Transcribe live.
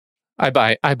I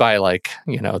buy like,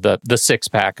 the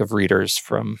 6-pack of readers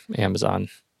from Amazon.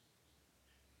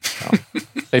 So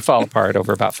they fall apart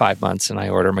over about 5 months, and I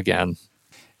order them again.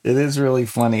 It is really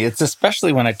funny. It's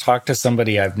especially when I talk to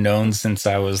somebody I've known since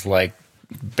I was like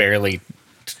barely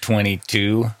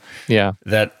 22. Yeah.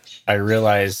 That I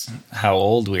realize how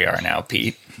old we are now,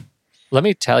 Pete. Let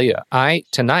me tell you,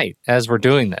 tonight, as we're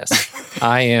doing this,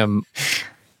 I'm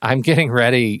getting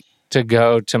ready to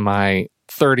go to my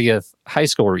 30th high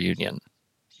school reunion,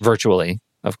 virtually,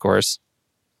 of course.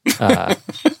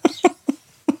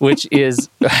 Which is...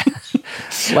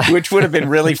 Which would have been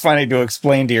really funny to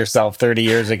explain to yourself 30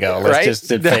 years ago. Let's just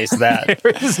face that.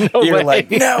 There is no You're way.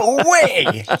 like, no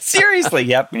way! Seriously?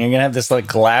 Yep. And you're going to have this like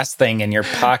glass thing in your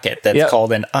pocket that's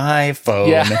called an iPhone.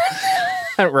 Yeah.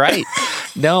 Right.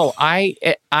 No,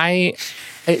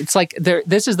 it's like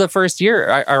this is the first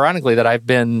year, ironically, that I've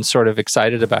been sort of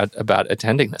excited about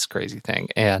attending this crazy thing.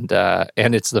 And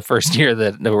it's the first year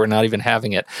that we're not even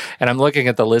having it. And I'm looking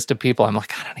at the list of people. I'm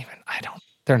like,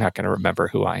 they're not going to remember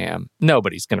who I am.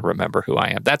 Nobody's going to remember who I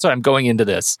am. That's why I'm going into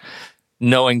this,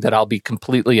 knowing that I'll be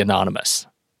completely anonymous.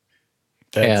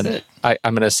 That's it.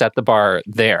 I'm going to set the bar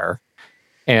there.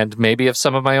 And maybe if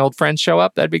some of my old friends show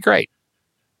up, that'd be great.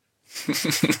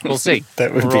 We'll see.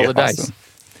 That would roll be the awesome.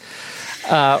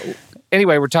 Dice.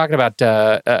 Anyway, we're talking about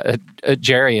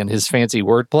Jerry and his fancy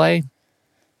wordplay.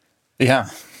 Yeah.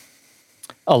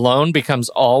 Alone becomes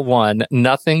all one,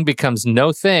 nothing becomes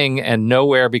no thing, and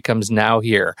nowhere becomes now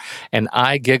here. And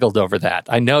I giggled over that.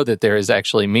 I know that there is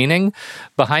actually meaning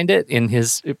behind it in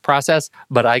his process,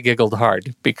 but I giggled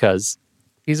hard because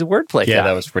he's a wordplay guy. Yeah,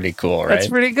 that was pretty cool, right? That's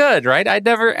pretty good, right? I'd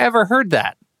never, ever heard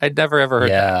that. I'd never, ever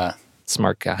heard that.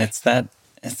 Smart guy. It's that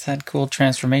cool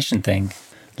transformation thing.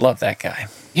 Love that guy.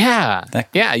 Yeah.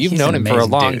 You've known him for a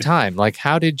long time. Like,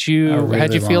 how'd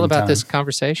you feel about this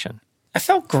conversation? I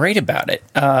felt great about it.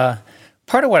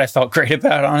 Part of what I felt great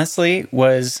about, honestly,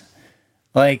 was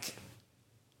like,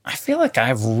 I feel like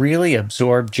I've really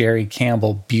absorbed Jerry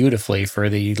Campbell beautifully for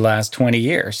the last 20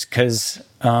 years. Because,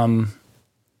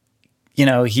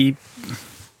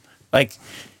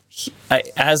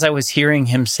 as I was hearing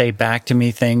him say back to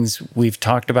me things we've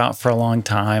talked about for a long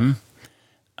time,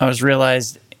 I was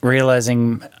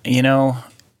realizing,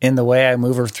 in the way I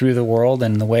move through the world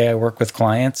and the way I work with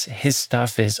clients, his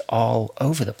stuff is all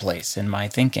over the place in my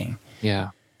thinking.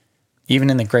 Yeah. Even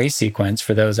in the gray sequence,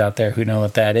 for those out there who know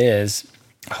what that is,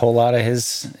 a whole lot of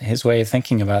his way of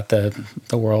thinking about the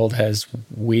world has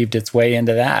weaved its way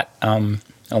into that,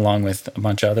 along with a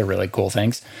bunch of other really cool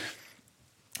things.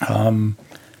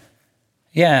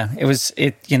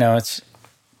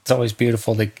 It's always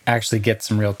beautiful to actually get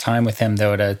some real time with him,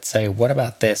 though, to say, what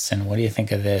about this? And what do you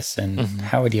think of this? And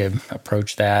how would you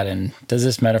approach that? And does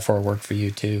this metaphor work for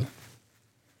you too?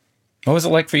 What was it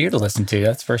like for you to listen to?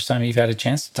 That's the first time you've had a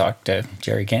chance to talk to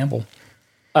Jerry Campbell.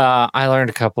 I learned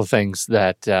a couple of things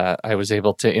that I was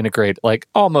able to integrate like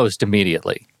almost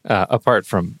immediately, apart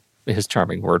from his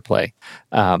charming wordplay.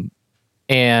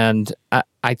 And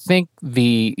I think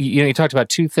you talked about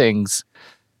two things.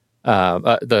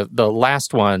 The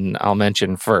last one I'll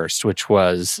mention first, which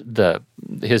was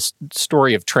his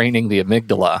story of training the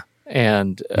amygdala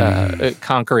and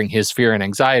conquering his fear and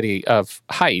anxiety of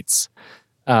heights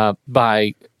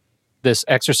by this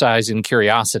exercise in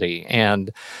curiosity.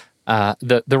 And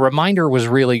the reminder was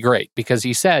really great because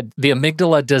he said the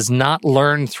amygdala does not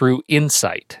learn through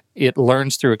insight; it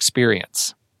learns through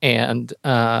experience. And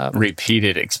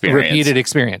repeated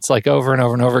experience, like over and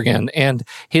over and over again. And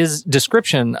his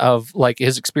description of like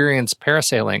his experience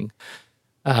parasailing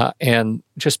and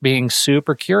just being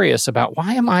super curious about,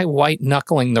 why am I white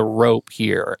knuckling the rope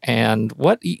here? And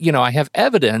what, I have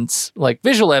evidence, like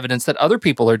visual evidence, that other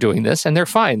people are doing this and they're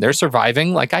fine. They're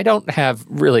surviving. Like I don't have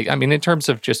really, in terms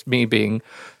of just me being,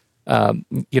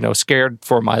 scared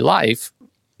for my life,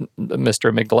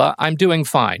 Mr. Amygdala, I'm doing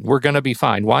fine. We're going to be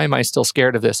fine. Why am I still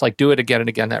scared of this? Like, do it again and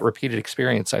again. That repeated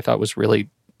experience I thought was really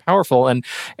powerful. And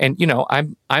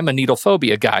I'm a needle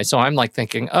phobia guy, so I'm like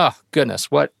thinking, oh goodness,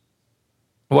 what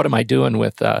am I doing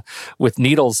with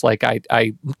needles? Like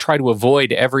I try to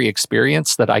avoid every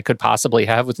experience that I could possibly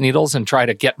have with needles and try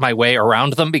to get my way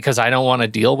around them because I don't want to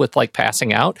deal with like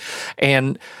passing out.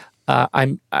 And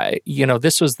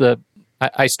this was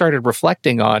I started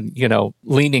reflecting on,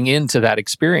 leaning into that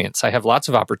experience. I have lots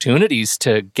of opportunities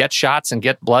to get shots and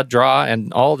get blood draw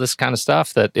and all this kind of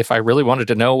stuff that if I really wanted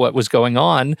to know what was going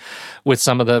on with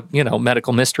some of the,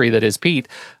 medical mystery that is Pete,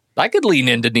 I could lean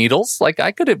into needles. Like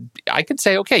I could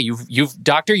say, okay,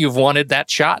 you've wanted that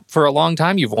shot for a long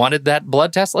time. You've wanted that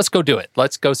blood test. Let's go do it.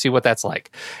 Let's go see what that's like.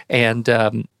 And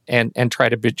try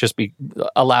to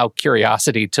allow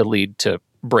curiosity to lead to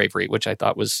bravery, which I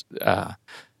thought was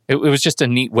it was just a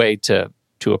neat way to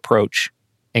approach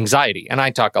anxiety. And I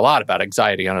talk a lot about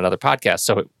anxiety on another podcast,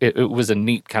 so it was a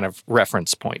neat kind of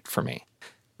reference point for me.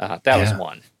 That was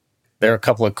one. There are a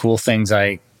couple of cool things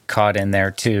I caught in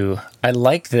there too. I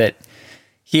like that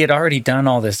he had already done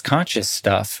all this conscious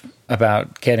stuff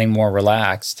about getting more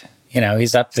relaxed.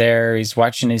 He's up there, he's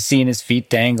seeing his feet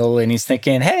dangle, and he's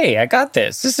thinking, hey, I got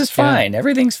this. This is fine.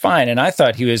 Everything's fine. And I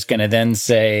thought he was going to then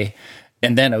say,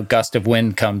 and then a gust of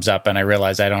wind comes up and I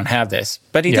realize I don't have this.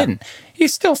 But he didn't.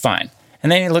 He's still fine.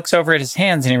 And then he looks over at his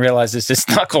hands and he realizes his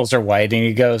knuckles are white and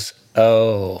he goes,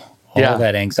 oh, all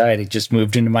that anxiety just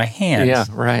moved into my hands. Yeah,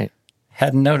 right.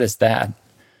 Hadn't noticed that.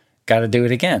 Got to do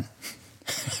it again.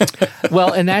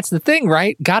 Well, and that's the thing,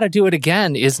 right? Got to do it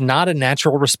again is not a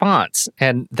natural response.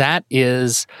 And that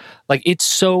is like, it's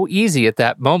so easy at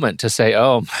that moment to say,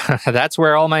 oh, that's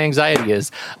where all my anxiety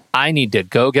is. I need to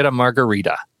go get a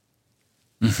margarita.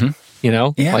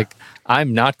 Mm-hmm. Like,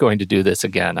 I'm not going to do this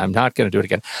again. I'm not going to do it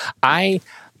again.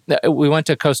 We went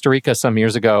to Costa Rica some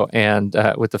years ago and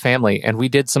with the family, and we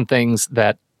did some things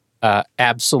that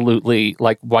absolutely,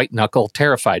 like, white knuckle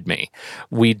terrified me.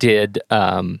 We did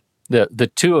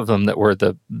the two of them that were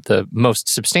the most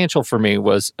substantial for me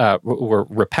were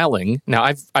rappelling. Now,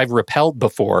 I've rappelled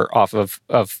before off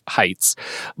of heights,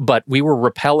 but we were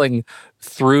rappelling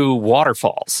through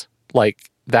waterfalls. Like,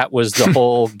 that was the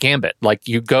whole gambit. Like,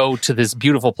 you go to this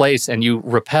beautiful place and you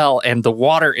rappel, and the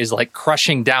water is like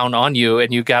crushing down on you,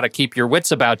 and you got to keep your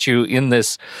wits about you in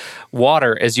this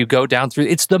water as you go down through.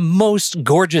 It's the most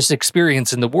gorgeous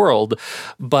experience in the world,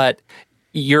 but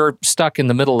you're stuck in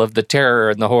the middle of the terror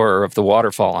and the horror of the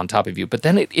waterfall on top of you. But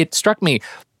then it struck me,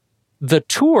 the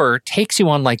tour takes you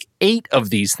on like 8 of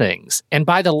these things. And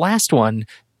by the last one,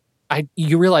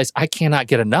 you realize I cannot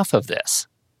get enough of this.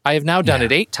 I have now done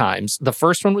it 8 times. The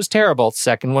first one was terrible.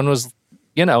 Second one was,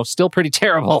 still pretty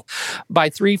terrible. By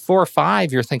 3, 4,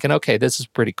 5, you're thinking, okay, this is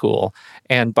pretty cool.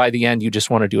 And by the end, you just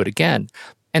want to do it again.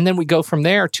 And then we go from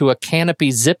there to a canopy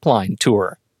zipline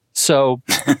tour. So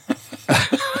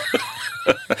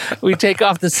we take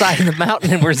off the side of the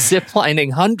mountain and we're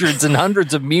ziplining hundreds and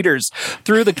hundreds of meters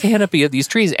through the canopy of these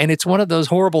trees. And it's one of those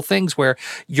horrible things where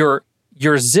you're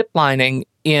ziplining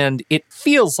and it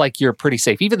feels like you're pretty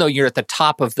safe. Even though you're at the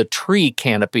top of the tree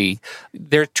canopy,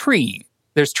 there's tree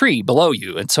below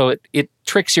you. And so it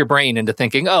tricks your brain into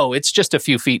thinking, oh, it's just a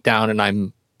few feet down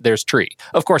and there's tree.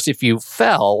 Of course, if you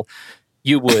fell,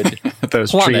 you would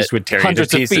those trees would tear you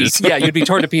hundreds to of pieces. feet. Yeah, you'd be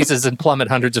torn to pieces and plummet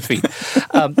hundreds of feet.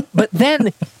 But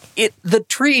then the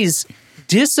trees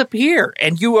disappear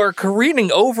and you are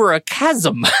careening over a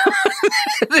chasm.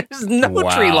 There's no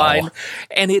tree line.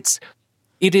 And it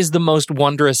is the most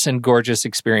wondrous and gorgeous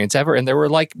experience ever. And there were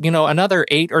another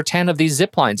 8 or 10 of these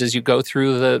zip lines as you go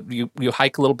through you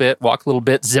hike a little bit, walk a little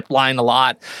bit, zip line a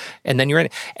lot, and then you're in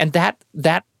it. And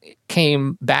that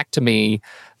came back to me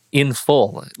in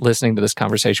full listening to this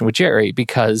conversation with Jerry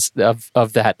because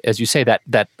of that, as you say, that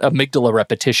amygdala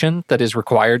repetition that is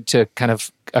required to kind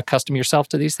of accustom yourself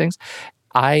to these things.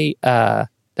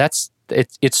 It's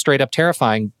straight up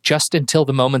terrifying just until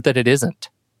the moment that it isn't.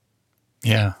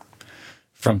 Yeah.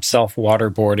 From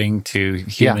self-waterboarding to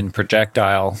human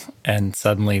projectile, and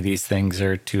suddenly these things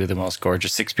are 2 of the most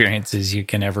gorgeous experiences you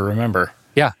can ever remember.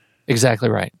 Yeah, exactly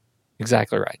right.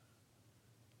 Exactly right.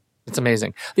 It's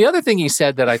amazing. The other thing he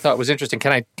said that I thought was interesting,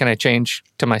 can I change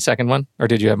to my second one? Or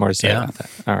did you have more to say about that?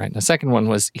 All right. The second one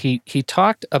was he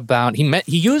talked about, he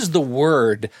used the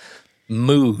word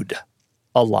mood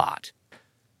a lot.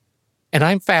 And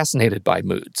I'm fascinated by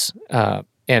moods.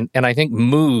 And I think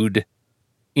mood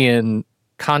in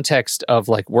context of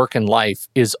like work and life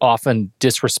is often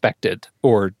disrespected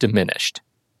or diminished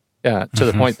to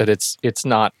the point that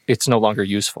it's no longer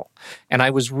useful. And I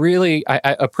was really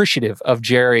appreciative of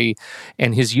Jerry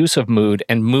and his use of mood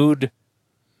and mood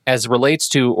as relates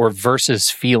to or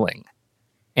versus feeling.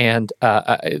 And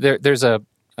there's a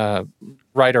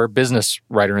business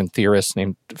writer and theorist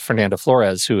named Fernando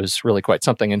Flores who is really quite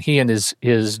something. And he and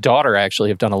his daughter actually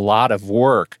have done a lot of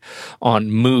work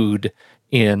on mood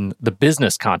in the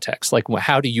business context. Like,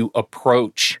 how do you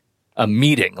approach a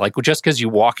meeting? Like, just because you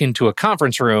walk into a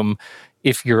conference room,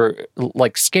 if you're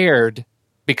like scared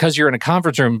because you're in a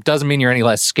conference room doesn't mean you're any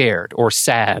less scared or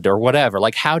sad or whatever.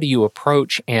 Like, how do you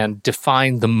approach and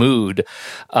define the mood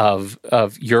of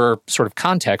your sort of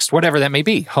context, whatever that may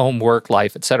be, home, work,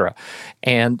 life, etc.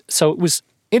 And so it was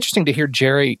interesting to hear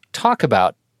Jerry talk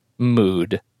about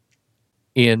mood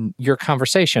in your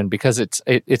conversation because it's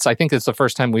I think it's the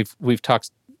first time we've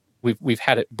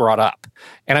had it brought up.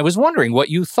 And I was wondering what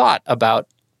you thought about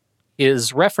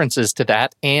his references to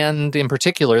that, and in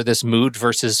particular, this mood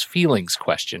versus feelings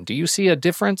question. Do you see a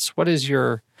difference? What is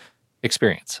your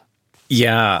experience?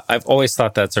 Yeah, I've always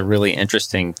thought that's a really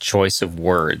interesting choice of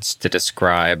words to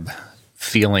describe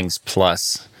feelings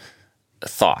plus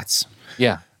thoughts.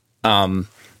 Yeah.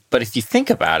 But if you think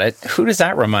about it, who does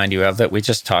that remind you of that we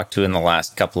just talked to in the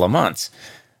last couple of months?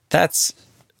 That's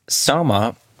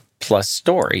soma plus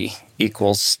story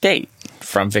equals state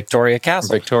from Victoria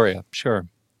Castle. Victoria, sure.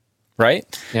 Right?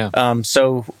 Yeah.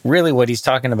 So really what he's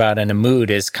talking about in a mood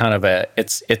is kind of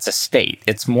it's a state.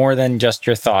 It's more than just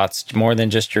your thoughts, more than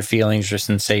just your feelings or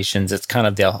sensations. It's kind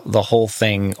of the whole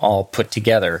thing all put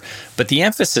together. But the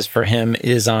emphasis for him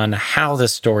is on how the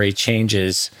story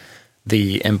changes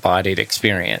the embodied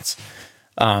experience,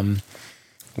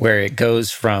 where it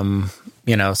goes from,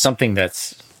 something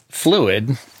that's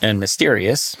fluid and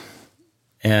mysterious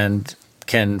and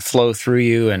can flow through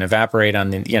you and evaporate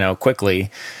on the, quickly,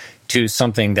 to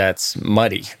something that's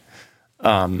muddy.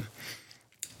 And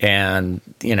then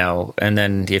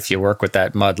if you work with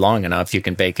that mud long enough, you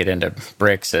can bake it into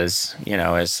bricks, as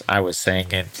I was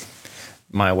saying in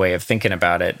my way of thinking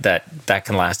about it, that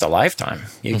can last a lifetime.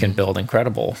 You can build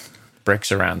incredible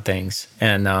bricks around things.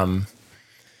 And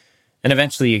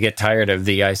eventually you get tired of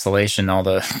the isolation all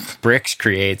the bricks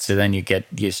create. So then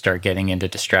you start getting into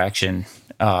distraction.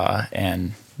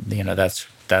 And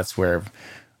that's where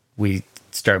we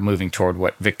start moving toward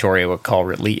what Victoria would call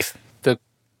relief. The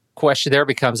question there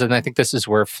becomes, and I think this is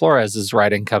where Flores's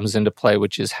writing comes into play,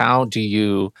 which is how do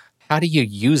you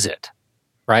use it,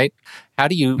 right? How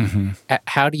do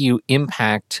you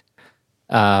impact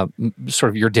sort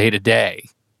of your day-to-day?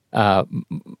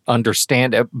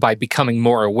 Understand by becoming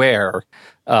more aware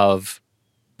of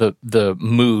the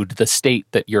mood, the state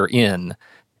that you're in,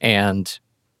 and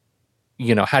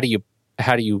how do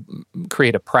you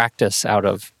create a practice out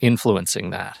of influencing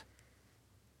that?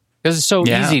 Because it's so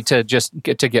easy to just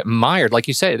get mired, like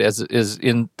you say, is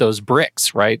in those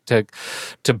bricks, right?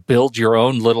 To build your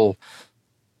own little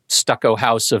stucco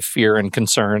house of fear and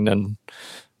concern and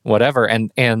whatever,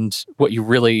 and what you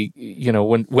really,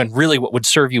 when really what would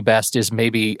serve you best is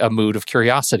maybe a mood of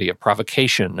curiosity, of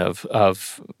provocation,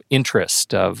 of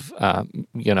interest, of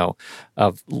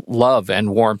of love and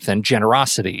warmth and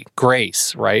generosity,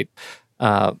 grace, right?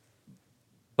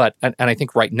 But I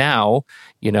think right now,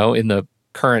 in the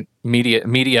current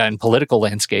media and political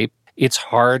landscape, it's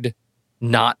hard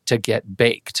not to get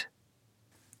baked.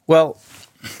 Well,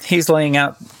 he's laying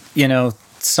out,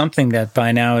 something that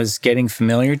by now is getting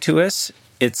familiar to us.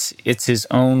 It's his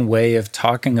own way of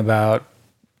talking about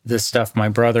the stuff my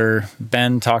brother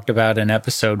Ben talked about in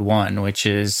episode 1, which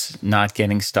is not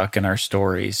getting stuck in our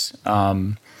stories.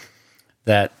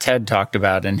 That Ted talked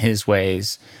about in his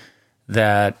ways,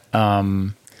 that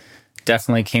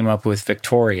definitely came up with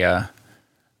Victoria.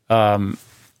 And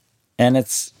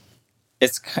it's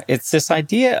this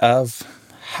idea of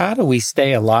how do we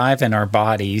stay alive in our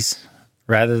bodies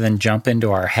rather than jump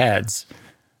into our heads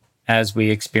as we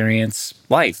experience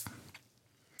life.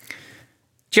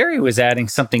 Jerry was adding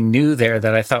something new there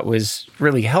that I thought was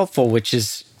really helpful, which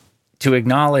is to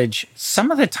acknowledge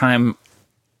some of the time,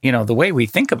 the way we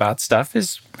think about stuff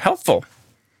is helpful.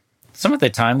 Some of the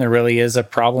time there really is a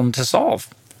problem to solve.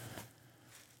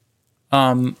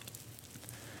 And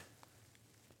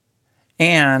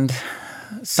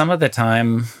some of the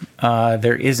time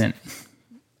there isn't.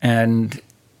 And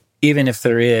even if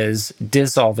there is,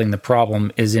 dissolving the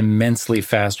problem is immensely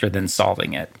faster than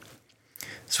solving it.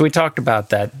 So we talked about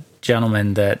that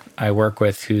gentleman that I work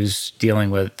with has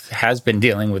been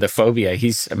dealing with a phobia.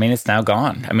 It's now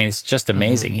gone. It's just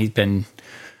amazing. He's been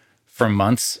for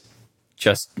months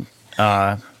just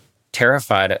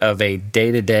terrified of a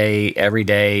day-to-day,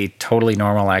 everyday, totally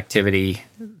normal activity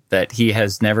that he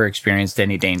has never experienced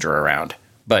any danger around.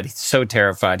 But he's so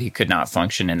terrified he could not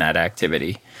function in that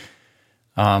activity.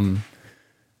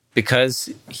 Because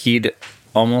he'd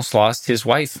almost lost his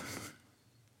wife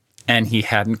and he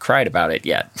hadn't cried about it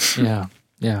yet.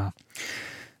 Yeah.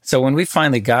 So when we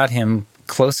finally got him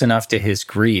close enough to his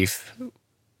grief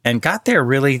and got there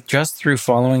really just through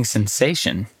following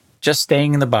sensation, just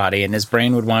staying in the body, and his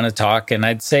brain would want to talk, and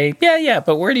I'd say, yeah,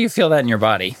 but where do you feel that in your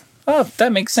body? Oh,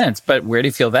 that makes sense, but where do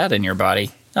you feel that in your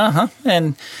body?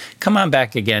 And come on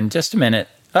back again, just a minute.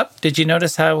 Did you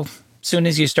notice how soon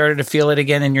as you started to feel it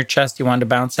again in your chest, you wanted to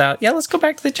bounce out? Yeah, let's go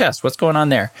back to the chest. What's going on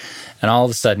there? And all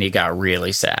of a sudden, he got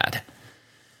really sad.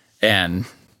 And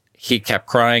he kept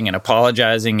crying and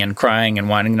apologizing and crying and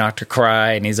wanting not to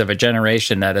cry. And he's of a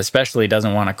generation that especially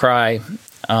doesn't want to cry.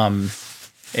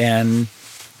 And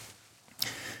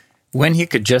when he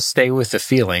could just stay with the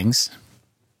feelings,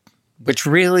 which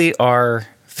really are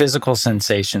physical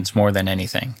sensations more than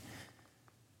anything.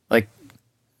 Like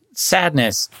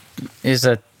sadness is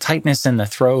a tightness in the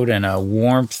throat and a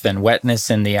warmth and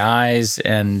wetness in the eyes,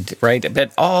 and right.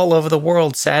 But all over the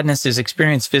world, sadness is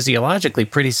experienced physiologically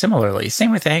pretty similarly.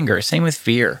 Same with anger, same with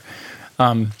fear.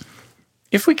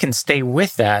 If we can stay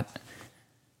with that,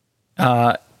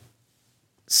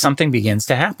 something begins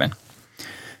to happen.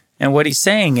 And what he's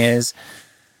saying is,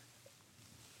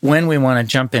 when we want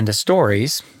to jump into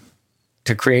stories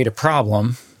to create a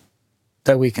problem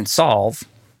that we can solve,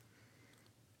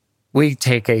 we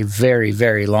take a very,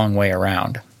 very long way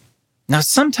around. Now,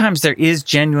 sometimes there is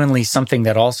genuinely something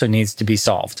that also needs to be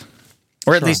solved,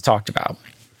 or at least talked about.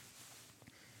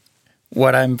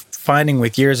 What I'm finding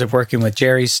with years of working with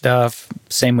Jerry's stuff,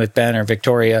 same with Ben or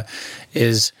Victoria,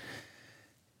 is,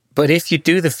 but if you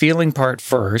do the feeling part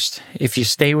first, if you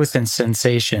stay within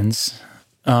sensations,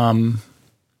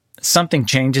 something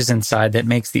changes inside that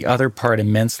makes the other part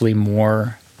immensely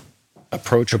more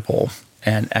approachable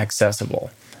and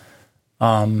accessible.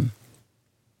 And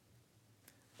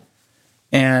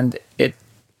it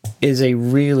is a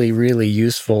really, really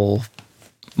useful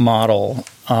model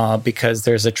because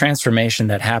there's a transformation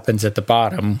that happens at the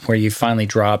bottom where you finally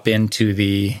drop into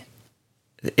the...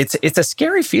 It's a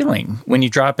scary feeling when you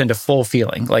drop into full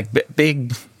feeling, like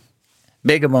big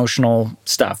emotional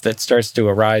stuff that starts to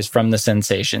arise from the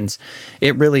sensations.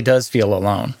 It really does feel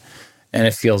alone, and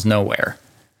it feels nowhere.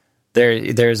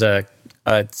 There's a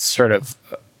sort of...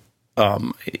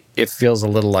 it feels a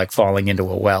little like falling into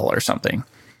a well or something.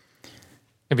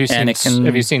 Have you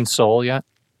seen Soul yet?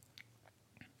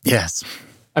 Yes.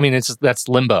 I mean, that's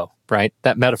limbo, right?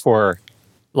 That metaphor,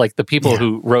 like the people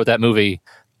who wrote that movie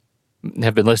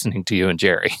have been listening to you and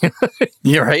Jerry.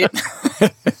 You're right.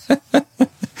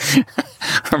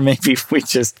 Or maybe we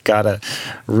just got a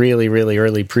really, really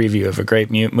early preview of a great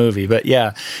movie. But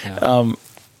yeah.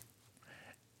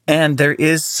 And there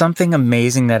is something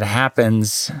amazing that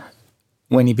happens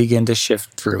when you begin to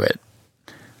shift through it.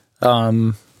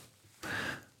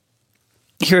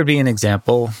 Here would be an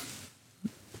example.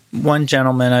 One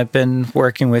gentleman I've been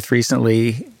working with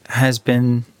recently has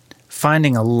been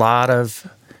finding a lot of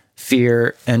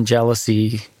fear and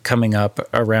jealousy coming up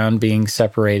around being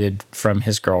separated from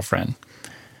his girlfriend.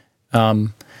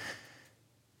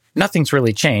 Nothing's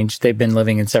really changed. They've been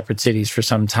living in separate cities for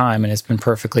some time, and it's been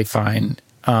perfectly fine.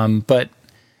 But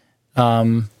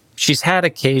she's had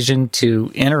occasion to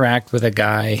interact with a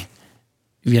guy,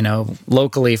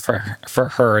 locally for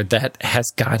her, that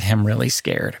has got him really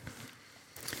scared.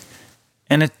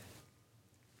 And it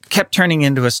kept turning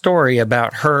into a story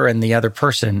about her and the other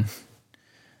person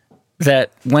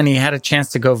that, when he had a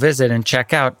chance to go visit and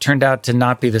check out, turned out to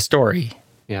not be the story.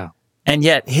 Yeah. And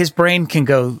yet his brain can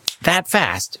go that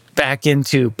fast back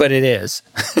into, but it is.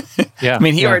 Yeah. I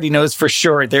mean, he already knows for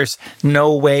sure there's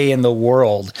no way in the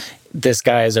world this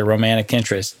guy is a romantic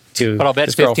interest to. But I'll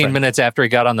bet 15 minutes after he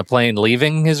got on the plane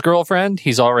leaving his girlfriend,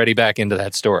 he's already back into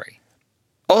that story.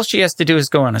 All she has to do is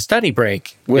go on a study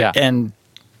break.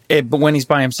 But when he's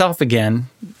by himself again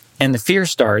and the fear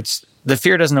starts, the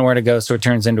fear doesn't know where to go, so it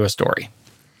turns into a story.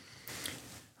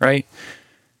 Right?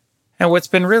 And what's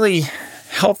been really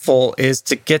helpful is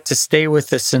to get to stay with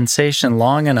the sensation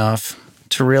long enough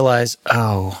to realize,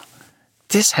 oh,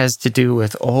 this has to do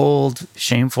with old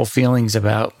shameful feelings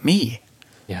about me.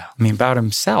 Yeah. I mean, about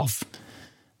himself,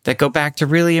 that go back to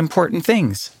really important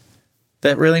things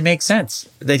that really make sense,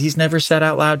 that he's never said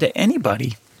out loud to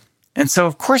anybody. And so,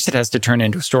 of course, it has to turn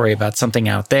into a story about something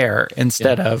out there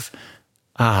instead of,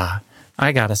 I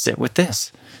got to sit with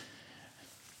this.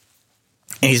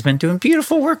 And he's been doing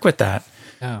beautiful work with that.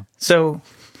 Yeah. So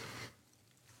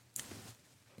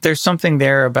there's something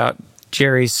there about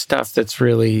Jerry's stuff that's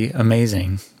really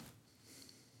amazing.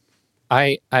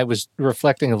 I was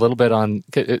reflecting a little bit on,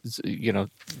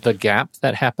 the gap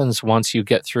that happens once you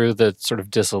get through the sort of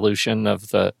dissolution of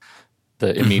the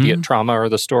immediate trauma or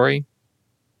the story,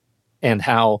 and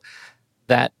how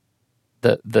that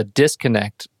the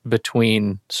disconnect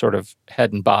between sort of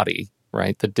head and body,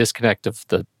 right? The disconnect of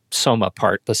the soma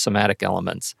part, the somatic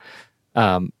elements.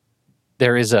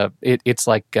 There is it's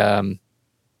like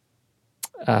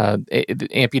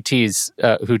amputees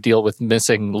who deal with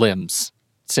missing limbs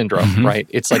syndrome, right?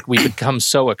 It's like we become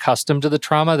so accustomed to the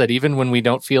trauma that even when we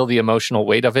don't feel the emotional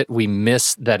weight of it, we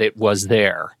miss that it was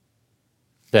there.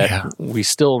 That we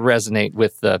still resonate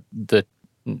with the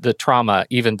trauma,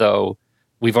 even though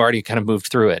we've already kind of moved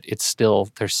through it. It's still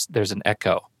there's an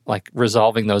echo. Like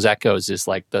resolving those echoes is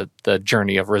like the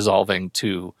journey of resolving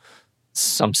to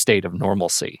some state of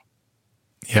normalcy.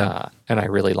 Yeah, and I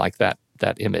really like that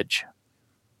image.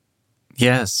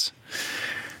 Yes,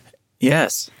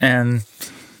 and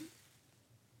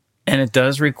And it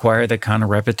does require the kind of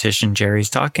repetition Jerry's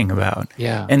talking about.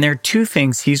 Yeah. And there are two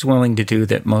things he's willing to do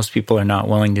that most people are not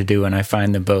willing to do, and I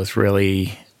find them both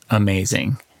really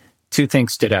amazing. Two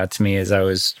things stood out to me as I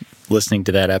was listening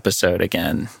to that episode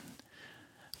again.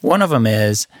 One of them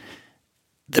is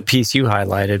the piece you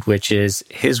highlighted, which is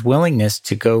his willingness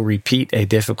to go repeat a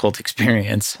difficult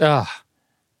experience,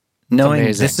 knowing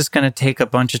amazing. This is going to take a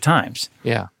bunch of times.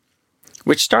 Yeah.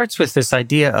 Which starts with this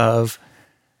idea of,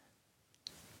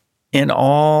 in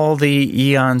all the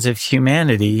eons of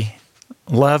humanity,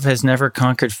 love has never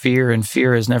conquered fear and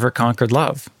fear has never conquered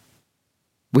love.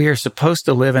 We are supposed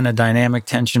to live in a dynamic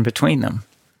tension between them.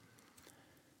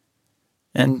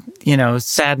 And,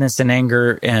 sadness and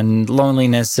anger and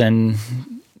loneliness and,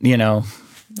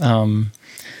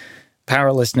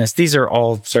 powerlessness, these are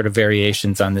all sort of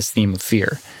variations on this theme of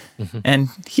fear. Mm-hmm. And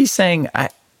he's saying,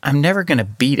 I'm never going to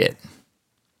beat it.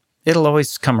 It'll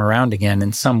always come around again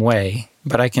in some way,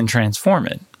 but I can transform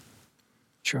it.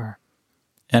 Sure.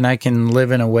 And I can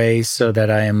live in a way so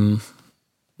that I am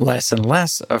less and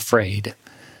less afraid.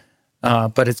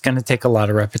 But it's going to take a lot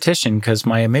of repetition because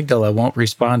my amygdala won't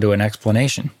respond to an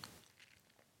explanation.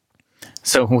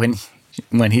 So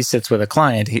when he sits with a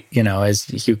client,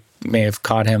 as you may have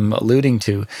caught him alluding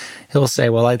to, he'll say,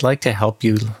 well, I'd like to help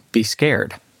you be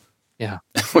scared. Yeah.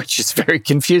 Which is very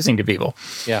confusing to people.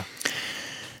 Yeah.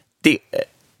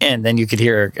 And then you could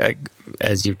hear,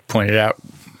 as you pointed out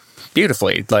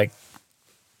beautifully, like,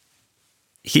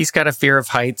 he's got a fear of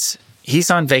heights. He's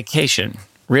on vacation.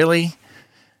 Really?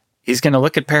 He's going to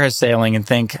look at parasailing and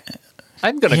think,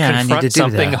 I'm going to confront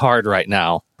something hard right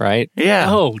now, right? Yeah.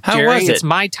 Oh, how Jerry, was it? It's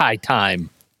my Thai time.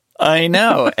 I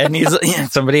know. And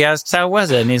somebody asks, how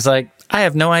was it? And he's like, I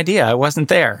have no idea. I wasn't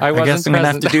there. I guess I'm going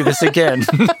to have to do this again.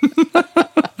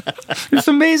 It's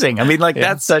amazing. I mean,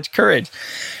 that's such courage.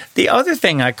 The other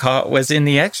thing I caught was in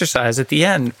the exercise at the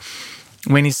end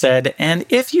when he said, and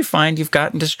if you find you've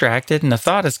gotten distracted and a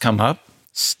thought has come up,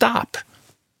 stop.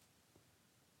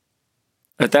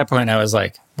 At that point, I was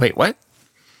like, wait, what?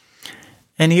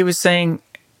 And he was saying,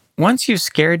 once you've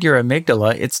scared your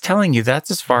amygdala, it's telling you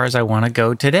that's as far as I want to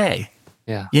go today.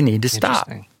 Yeah. You need to stop.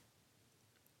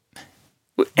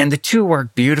 And the two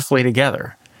work beautifully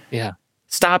together. Yeah.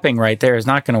 Stopping right there is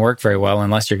not going to work very well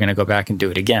unless you're going to go back and do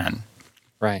it again.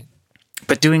 Right.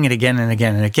 But doing it again and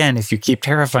again and again, if you keep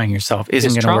terrifying yourself,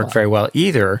 isn't going to work very well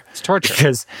either. It's torture.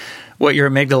 Because what your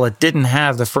amygdala didn't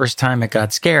have the first time it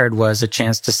got scared was a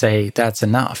chance to say, that's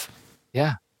enough.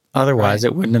 Yeah. Otherwise,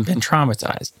 it wouldn't have been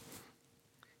traumatized.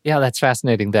 Yeah, that's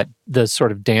fascinating, that the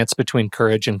sort of dance between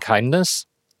courage and kindness.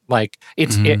 Like,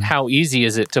 how easy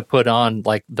is it to put on,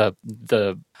 like, the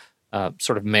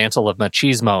sort of mantle of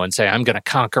machismo and say, I'm going to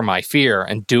conquer my fear,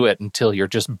 and do it until you're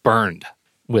just burned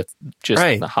with just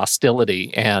the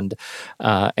hostility and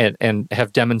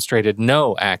have demonstrated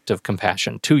no act of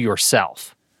compassion to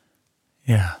yourself.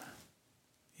 Yeah.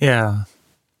 Yeah.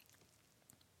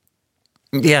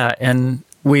 Yeah, and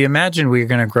we imagine we're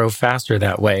going to grow faster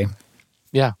that way.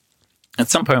 Yeah. At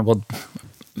some point,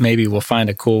 we'll find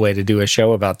a cool way to do a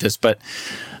show about this, but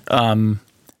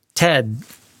Ted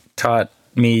taught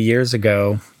me years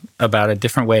ago about a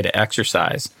different way to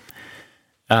exercise,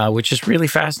 which is really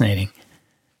fascinating.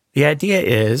 The idea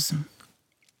is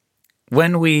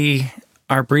when we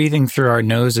are breathing through our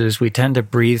noses, we tend to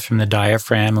breathe from the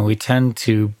diaphragm, and we tend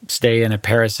to stay in a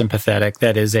parasympathetic,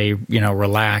 that is a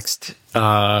relaxed,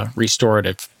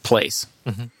 restorative place.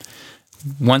 Mm-hmm.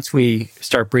 Once we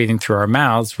start breathing through our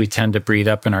mouths, we tend to breathe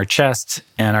up in our chest,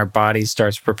 and our body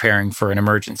starts preparing for an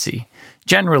emergency.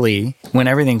 Generally, when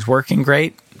everything's working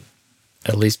great,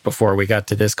 at least before we got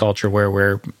to this culture where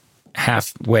we're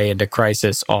halfway into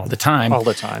crisis all the time,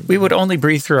 we would only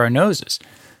breathe through our noses,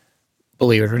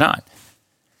 believe it or not.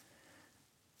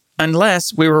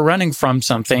 Unless we were running from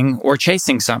something or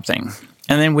chasing something.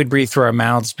 And then we'd breathe through our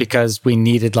mouths because we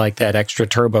needed like that extra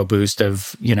turbo boost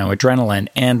of, adrenaline,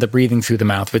 and the breathing through the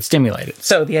mouth would stimulate it.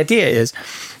 So the idea is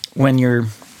when you're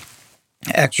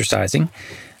exercising,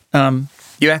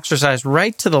 you exercise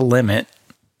right to the limit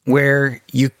where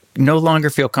you no longer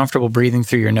feel comfortable breathing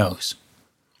through your nose.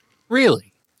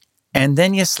 Really? And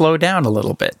then you slow down a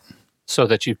little bit. So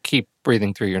that you keep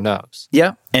breathing through your nose.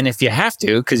 Yeah. And if you have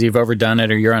to, because you've overdone it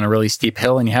or you're on a really steep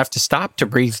hill and you have to stop to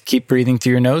breathe, keep breathing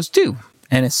through your nose too.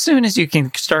 And as soon as you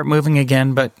can start moving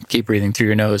again, but keep breathing through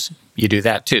your nose, you do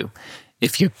that too.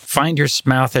 If you find your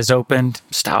mouth has opened,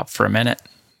 stop for a minute.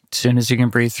 As soon as you can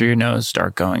breathe through your nose,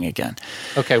 start going again.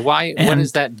 Okay. What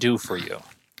does that do for you?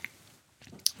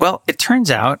 Well, it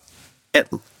turns out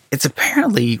it's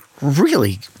apparently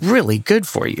really, really good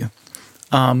for you.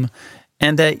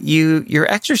 And that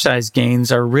your exercise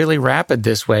gains are really rapid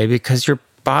this way because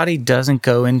body doesn't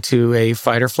go into a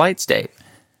fight or flight state,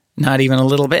 not even a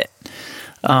little bit.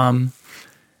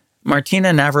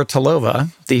 Martina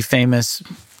Navratilova, the famous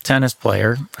tennis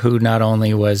player who not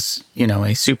only was,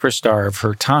 a superstar of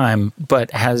her time,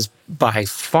 but has by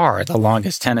far the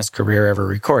longest tennis career ever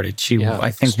recorded. She,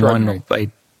 I think, won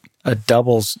a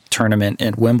doubles tournament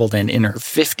at Wimbledon in her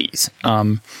 50s.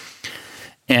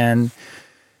 And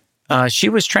she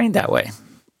was trained that way.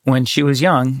 When she was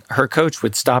young, her coach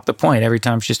would stop the point every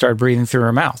time she started breathing through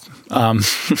her mouth. Wow.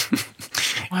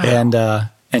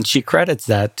 And she credits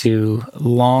that to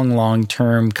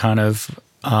long-term kind of,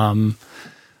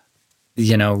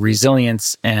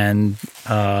 resilience and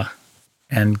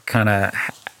kind of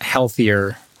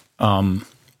healthier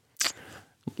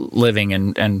living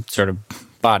and sort of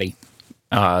body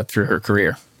through her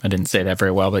career. I didn't say that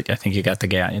very well, but I think you got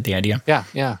the idea.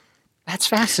 Yeah. That's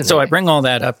fascinating. So I bring all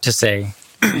that up to say,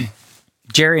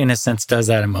 Jerry, in a sense, does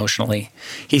that emotionally.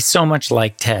 He's so much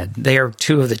like Ted. They are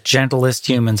two of the gentlest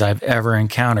humans I've ever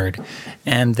encountered,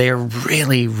 and they're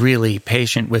really, really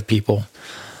patient with people.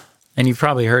 And you've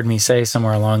probably heard me say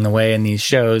somewhere along the way in these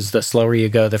shows, the slower you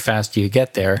go, the faster you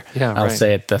get there. Yeah, I'll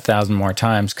say it 1,000 more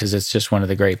times because it's just one of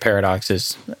the great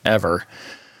paradoxes ever.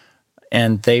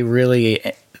 And they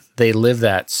live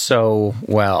that so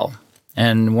well.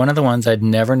 And one of the ones I'd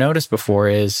never noticed before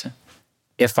is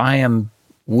if I am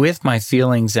with my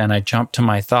feelings and I jump to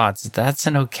my thoughts, that's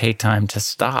an okay time to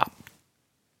stop.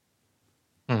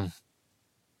 I've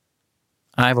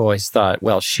always thought,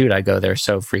 well, shoot, I go there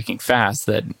so freaking fast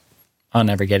that I'll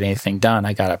never get anything done.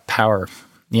 I got to power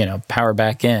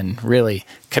back in, really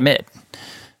commit,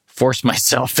 force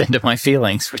myself into my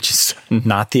feelings, which is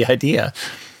not the idea.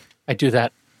 I do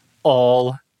that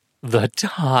all the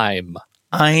time.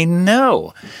 I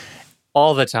know.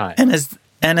 All the time.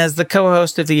 And as the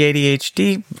co-host of the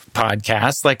ADHD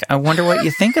podcast, I wonder what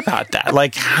you think about that.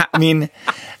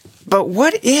 But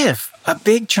what if a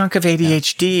big chunk of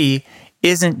ADHD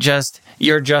isn't just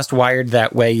you're just wired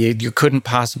that way, you couldn't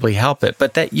possibly help it,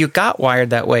 but that you got wired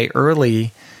that way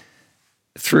early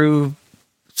through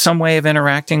some way of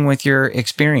interacting with your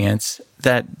experience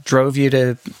that drove you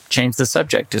to change the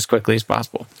subject as quickly as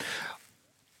possible?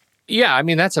 Yeah, I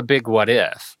mean, that's a big what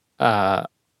if.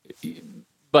 But,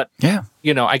 yeah,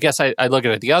 I guess I look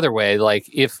at it the other way.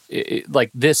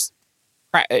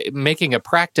 Making a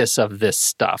practice of this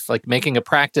stuff, making a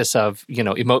practice of,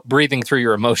 breathing through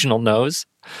your emotional nose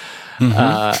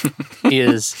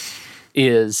is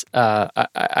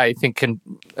I think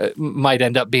might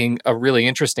end up being a really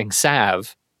interesting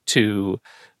salve to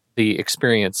the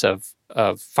experience of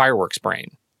fireworks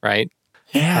brain, right?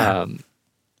 Yeah.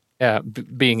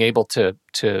 Being able to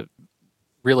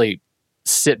really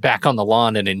sit back on the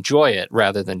lawn and enjoy it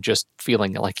rather than just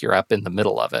feeling like you're up in the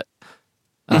middle of it.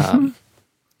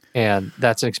 And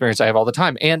that's an experience I have all the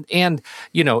time. And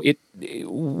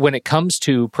when it comes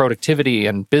to productivity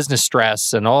and business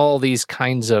stress and all these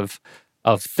kinds of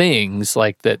things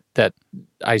that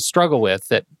I struggle with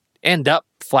that end up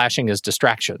flashing as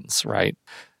distractions, right?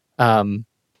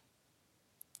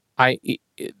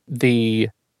 The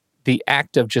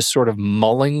act of just sort of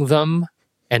mulling them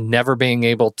and never being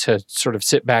able to sort of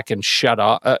sit back and shut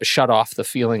off the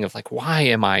feeling of why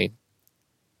am I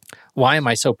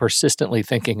so persistently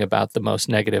thinking about the most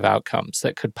negative outcomes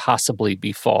that could possibly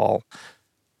befall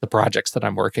the projects that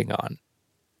I'm working on?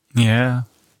 Yeah.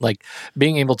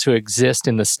 Being able to exist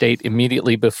in the state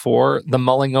immediately before the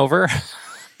mulling over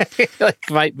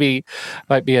might be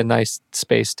a nice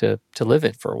space to live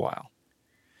in for a while.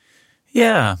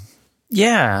 Yeah.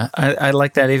 Yeah, I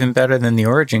like that even better than the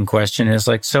origin question is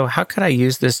so how could I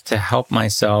use this to help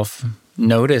myself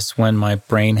notice when my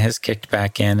brain has kicked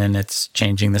back in and it's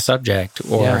changing the subject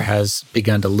or has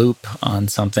begun to loop on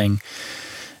something?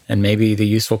 And maybe the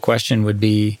useful question would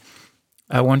be,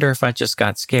 I wonder if I just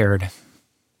got scared.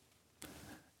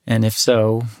 And if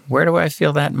so, where do I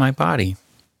feel that in my body?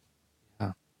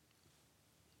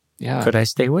 Yeah. Could I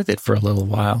stay with it for a little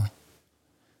while?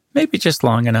 Maybe just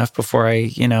long enough before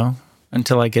I,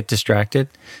 until I get distracted.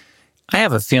 I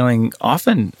have a feeling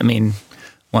often,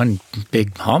 one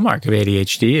big hallmark of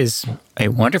ADHD is a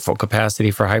wonderful capacity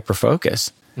for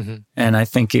hyperfocus. Mm-hmm. And I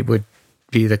think it would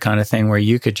be the kind of thing where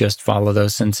you could just follow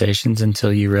those sensations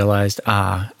until you realized,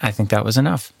 I think that was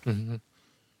enough. Mm-hmm.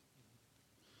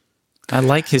 I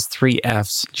like his 3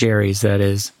 Fs, Jerry's, that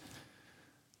is.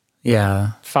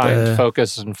 Yeah. Find,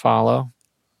 focus, and follow.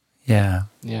 Yeah.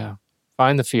 Yeah.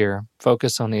 Find the fear,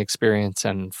 focus on the experience,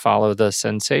 and follow the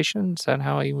sensation. Is that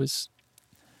how he was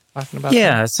talking about?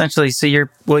 Yeah, that? Essentially. So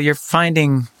you're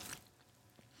finding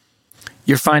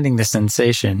the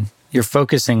sensation. You're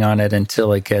focusing on it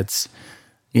until it gets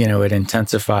it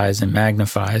intensifies and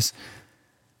magnifies.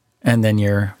 And then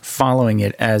you're following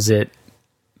it as it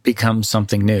becomes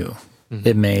something new. Mm-hmm.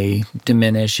 It may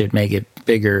diminish, it may get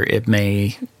bigger, it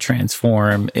may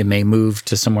transform, it may move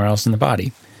to somewhere else in the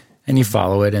body. And you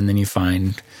follow it, and then you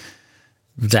find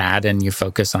that, and you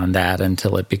focus on that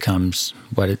until it becomes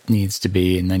what it needs to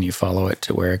be, and then you follow it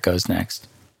to where it goes next.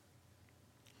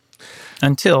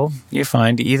 Until you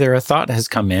find either a thought has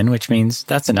come in, which means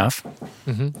that's enough,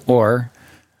 or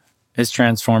it's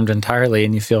transformed entirely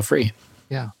and you feel free.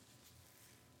 Yeah.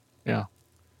 Yeah.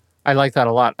 I like that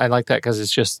a lot. I like that because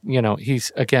it's just,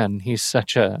 he's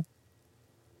such a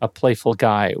playful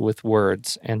guy with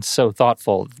words and so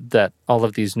thoughtful that all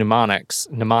of these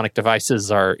mnemonic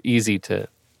devices are easy to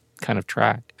kind of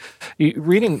track.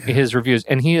 Reading his reviews,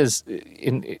 and he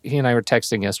and I were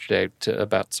texting yesterday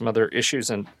about some other issues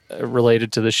and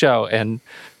related to the show, and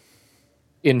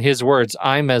in his words,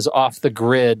 I'm as off the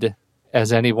grid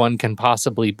as anyone can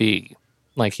possibly be.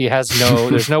 Like, he has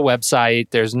there's no website,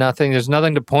 there's nothing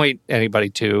to point anybody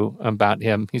to about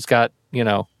him. He's got,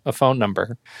 a phone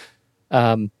number.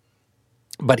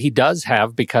 But he does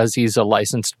have, because he's a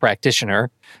licensed practitioner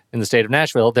in the state of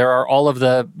Nashville, there are all of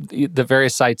the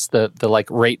various sites, the like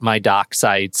Rate My Doc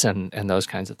sites and those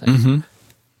kinds of things. Mm-hmm.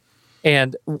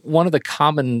 And one of the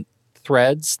common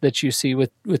threads that you see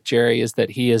with Jerry is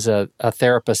that he is a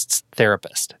therapist's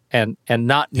therapist, and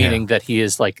not meaning that he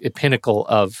is like a pinnacle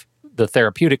of the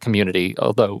therapeutic community,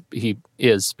 although he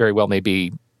is very well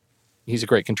maybe. He's a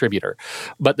great contributor.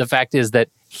 But the fact is that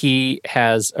he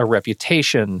has a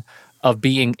reputation of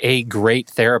being a great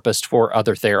therapist for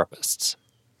other therapists.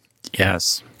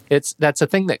 Yes. That's a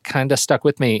thing that kind of stuck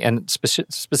with me, and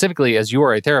specifically as you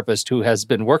are a therapist who has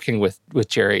been working with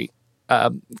Jerry,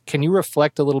 can you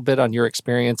reflect a little bit on your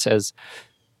experience as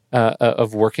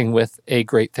of working with a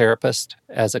great therapist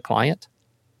as a client?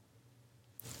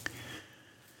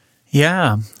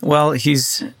 Yeah. Well,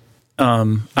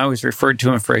 I was referred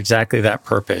to him for exactly that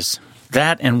purpose.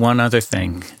 That and one other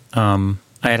thing.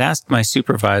 I had asked my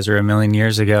supervisor a million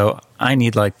years ago, I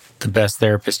need like the best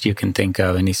therapist you can think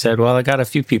of. And he said, well, I got a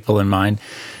few people in mind.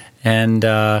 And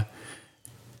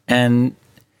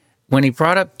when he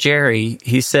brought up Jerry,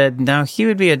 he said, now he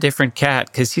would be a different cat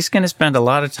because he's going to spend a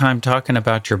lot of time talking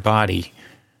about your body,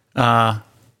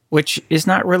 which is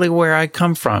not really where I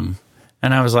come from.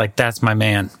 And I was like, that's my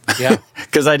man. Yeah.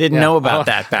 Because I didn't know about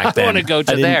that back then. I want to go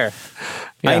to there.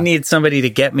 Yeah. I need somebody to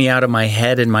get me out of my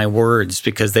head and my words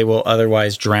because they will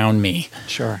otherwise drown me.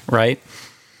 Sure. Right?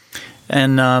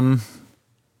 And,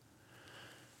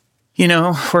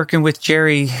 working with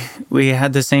Jerry, we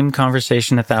had the same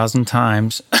conversation 1,000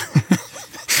 times.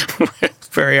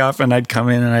 Very often I'd come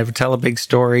in and I would tell a big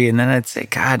story, and then I'd say,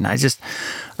 God, I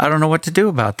don't know what to do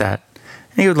about that.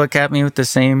 And he would look at me with the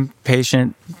same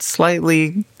patient,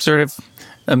 slightly sort of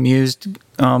amused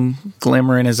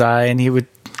glimmer in his eye, and he would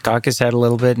cock his head a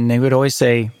little bit, and he would always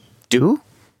say, do?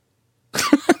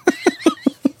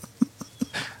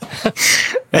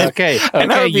 Okay,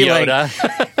 Yoda.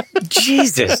 Like,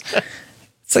 Jesus.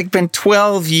 It's like been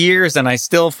 12 years and I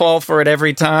still fall for it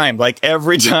every time. Like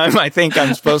every time I think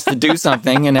I'm supposed to do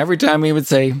something, and every time he would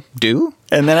say, do?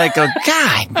 And then I go,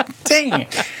 God dang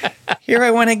it. Here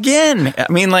I went again. I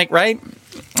mean, like, right?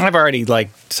 I've already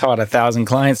taught 1,000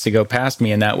 clients to go past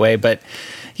me in that way. But,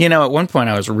 at one point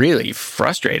I was really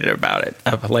frustrated about it,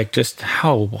 of just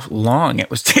how long it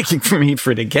was taking for me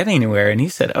to get anywhere. And he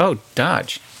said, oh,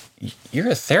 Dodge, you're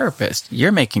a therapist.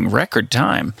 You're making record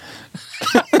time.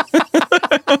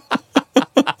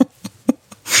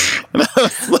 And I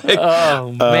was like,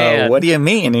 oh, man. What do you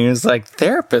mean? And he was like,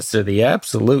 therapists are the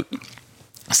absolute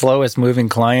slowest moving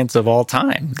clients of all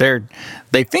time.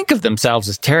 They think of themselves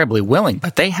as terribly willing,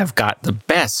 but they have got the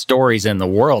best stories in the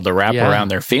world to wrap around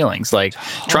their feelings.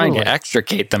 Trying to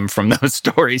extricate them from those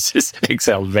stories just takes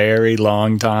a very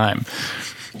long time.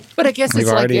 But I guess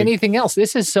it's like anything else.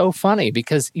 This is so funny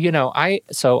because,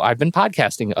 I've been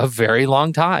podcasting a very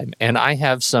long time, and I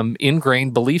have some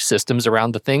ingrained belief systems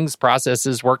around the things,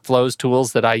 processes, workflows,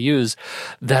 tools that I use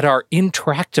that are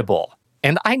intractable.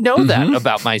 And I know that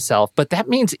about myself, but that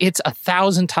means it's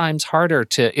 1,000 times harder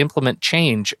to implement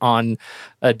change on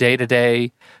a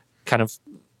day-to-day kind of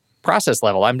process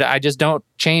level. I just don't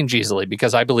change easily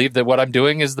because I believe that what I'm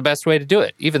doing is the best way to do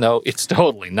it, even though it's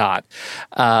totally not.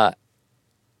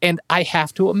 And I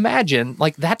have to imagine,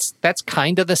 that's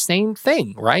kind of the same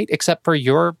thing, right? Except for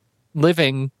you're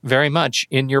living very much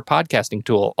in your podcasting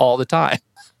tool all the time.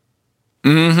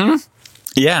 Mm-hmm.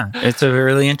 Yeah, it's a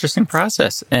really interesting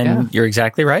process. And you're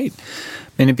exactly right.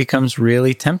 And it becomes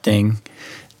really tempting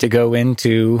to go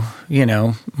into,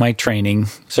 my training,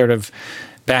 sort of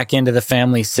back into the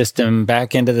family system,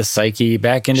 back into the psyche,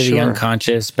 back into the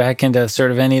unconscious, back into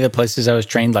sort of any of the places I was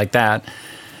trained like that.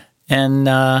 And,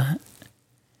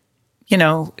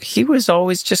 he was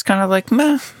always just kind of like,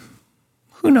 meh,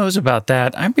 who knows about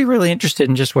that? I'd be really interested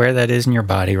in just where that is in your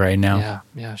body right now.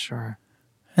 Yeah, sure.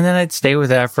 And then I'd stay with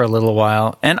that for a little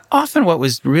while. And often what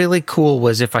was really cool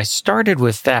was if I started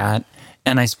with that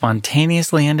and I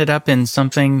spontaneously ended up in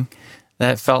something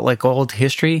that felt like old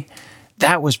history,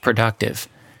 that was productive.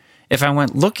 If I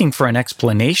went looking for an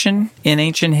explanation in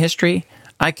ancient history,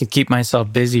 I could keep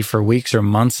myself busy for weeks or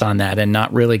months on that and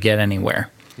not really get anywhere.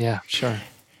 Yeah, sure.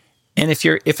 And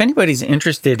if anybody's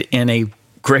interested in a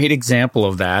great example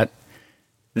of that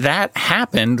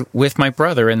happened with my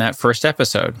brother in that first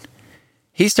episode.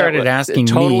 He started asking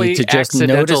me to just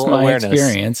notice my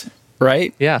experience,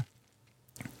 right? Yeah.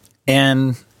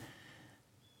 And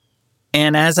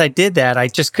as I did that, I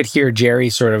just could hear Jerry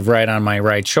sort of right on my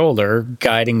right shoulder,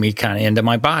 guiding me kind of into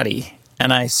my body.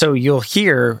 And so you'll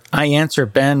hear, I answer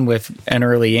Ben with an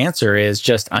early answer is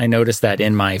just, I noticed that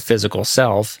in my physical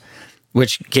self,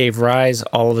 which gave rise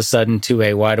all of a sudden to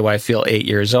a, why do I feel 8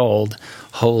 years old?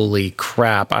 Holy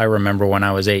crap, I remember when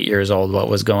I was 8 years old, what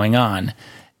was going on.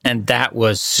 And that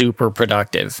was super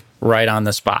productive, right on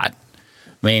the spot.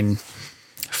 I mean,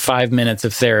 5 minutes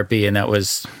of therapy, and that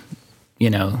was,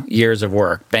 years of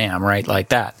work. Bam, right like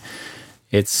that.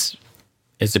 It's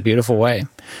a beautiful way.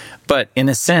 But in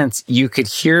a sense, you could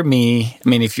hear me. I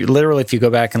mean, if you go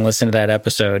back and listen to that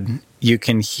episode, you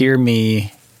can hear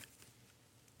me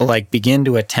like begin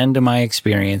to attend to my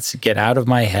experience, get out of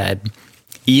my head.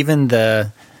 Even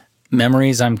the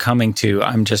memories I'm coming to,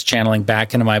 I'm just channeling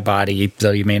back into my body,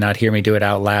 though you may not hear me do it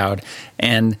out loud.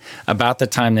 And about the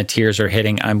time the tears are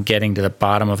hitting, I'm getting to the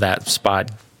bottom of that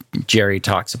spot Jerry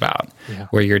talks about,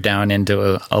 where you're down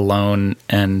into alone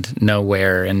and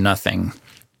nowhere and nothing.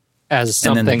 As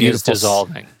something is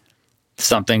dissolving.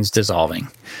 Something's dissolving.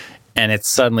 And it's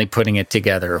suddenly putting it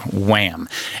together. Wham.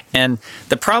 And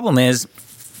the problem is,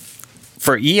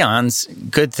 for eons,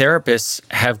 good therapists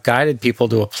have guided people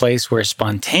to a place where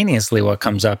spontaneously what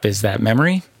comes up is that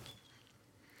memory.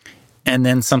 And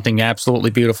then something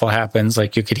absolutely beautiful happens,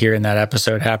 like you could hear in that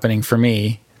episode happening for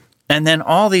me. And then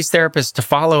all these therapists to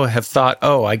follow have thought,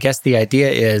 oh, I guess the idea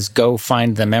is go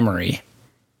find the memory.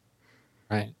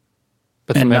 Right.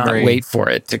 But and not wait for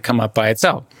it to come up by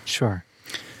itself. Sure.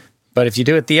 But if you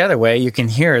do it the other way, you can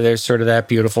hear there's sort of that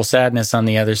beautiful sadness on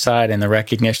the other side and the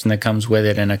recognition that comes with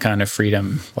it and a kind of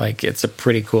freedom. Like, it's a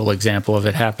pretty cool example of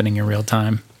it happening in real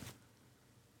time.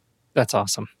 That's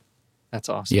awesome. That's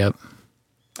awesome. Yep.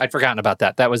 I'd forgotten about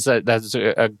that. That was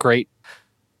a great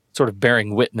sort of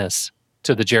bearing witness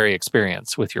to the Jerry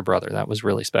experience with your brother. That was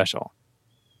really special.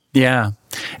 Yeah.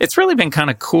 It's really been kind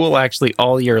of cool, actually,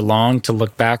 all year long to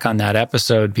look back on that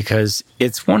episode, because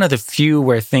it's one of the few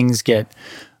where things get,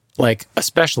 like,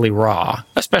 especially raw,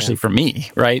 especially for me,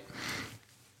 right?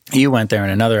 You went there in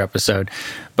another episode.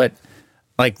 But,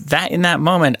 like, that in that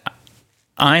moment,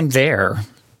 I'm there,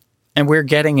 and we're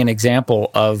getting an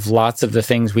example of lots of the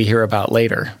things we hear about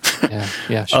later.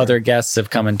 Yeah, sure. Other guests have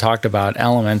come and talked about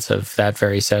elements of that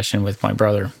very session with my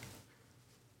brother.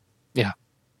 Yeah.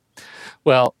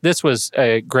 Well, this was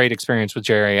a great experience with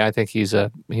Jerry. I think he's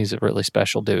a really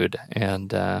special dude,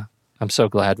 and I'm so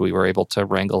glad we were able to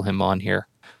wrangle him on here.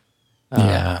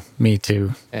 Yeah, me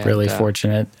too. Really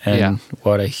fortunate, and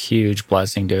what a huge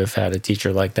blessing to have had a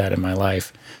teacher like that in my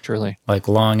life. Truly. Like,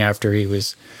 long after he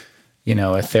was,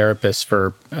 a therapist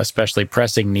for especially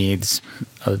pressing needs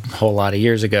a whole lot of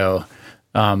years ago,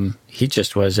 he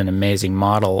just was an amazing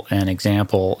model and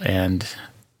example and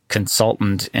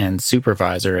consultant and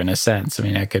supervisor in a sense. I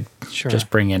mean, I could just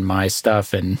bring in my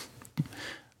stuff, and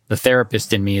the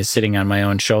therapist in me is sitting on my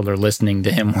own shoulder listening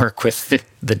to him work with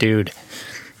the dude.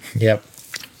 Yep.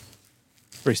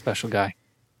 Pretty special guy.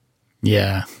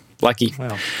 Yeah. Lucky.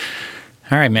 Well.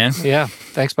 All right, man. Yeah.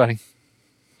 Thanks, buddy.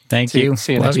 Thank you.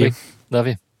 See you next week. Love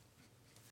you.